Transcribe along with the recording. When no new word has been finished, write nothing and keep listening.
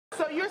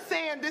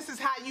saying this is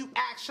how you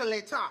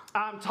actually talk.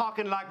 I'm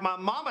talking like my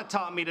mama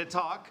taught me to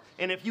talk,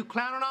 and if you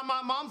clowning on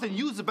my moms, then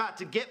you's about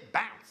to get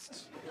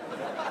bounced.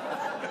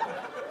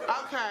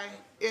 Okay,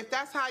 if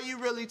that's how you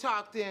really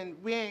talk, then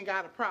we ain't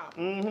got a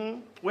problem.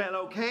 Mm-hmm. Well,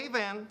 okay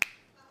then.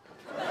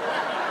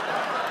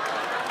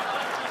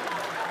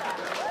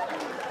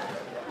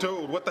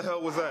 Dude, what the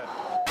hell was that?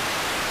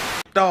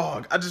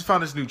 Dog, I just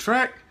found this new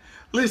track.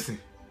 Listen.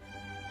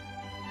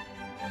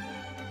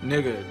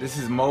 Nigga, this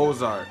is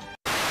Mozart.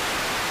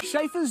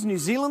 Schaefer's New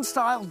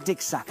Zealand-style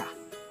dick sucker.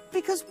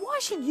 Because why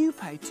should you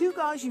pay two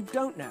guys you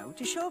don't know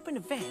to show up in a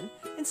van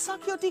and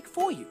suck your dick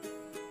for you?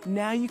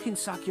 Now you can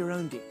suck your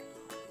own dick.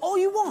 All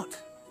you want.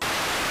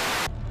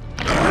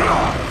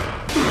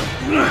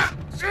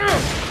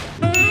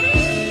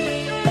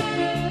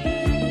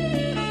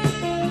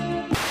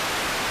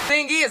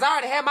 Thing is, I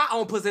already had my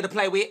own pussy to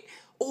play with.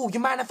 Ooh, you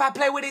mind if I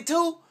play with it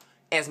too?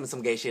 Ask me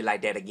some gay shit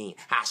like that again.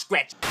 I'll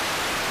scratch.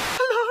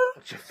 Hello.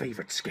 What's your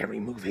favorite scary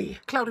movie?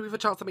 Cloudy with a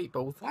Chance of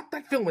Meatballs. What?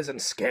 That film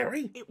isn't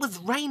scary. It was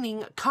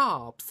raining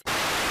carbs.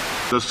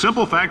 The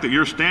simple fact that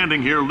you're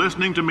standing here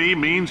listening to me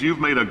means you've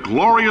made a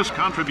glorious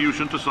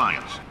contribution to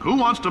science. Who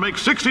wants to make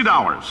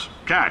 $60?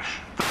 Cash.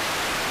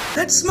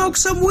 Let's smoke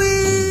some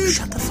weed!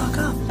 Shut the fuck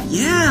up.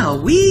 Yeah,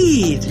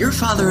 weed! Your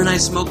father and I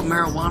smoke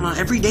marijuana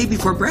every day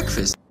before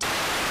breakfast.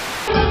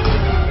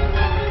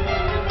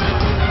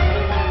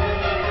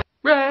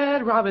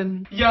 Red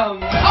Robin. Yum. Oh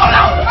no!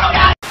 Oh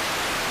god!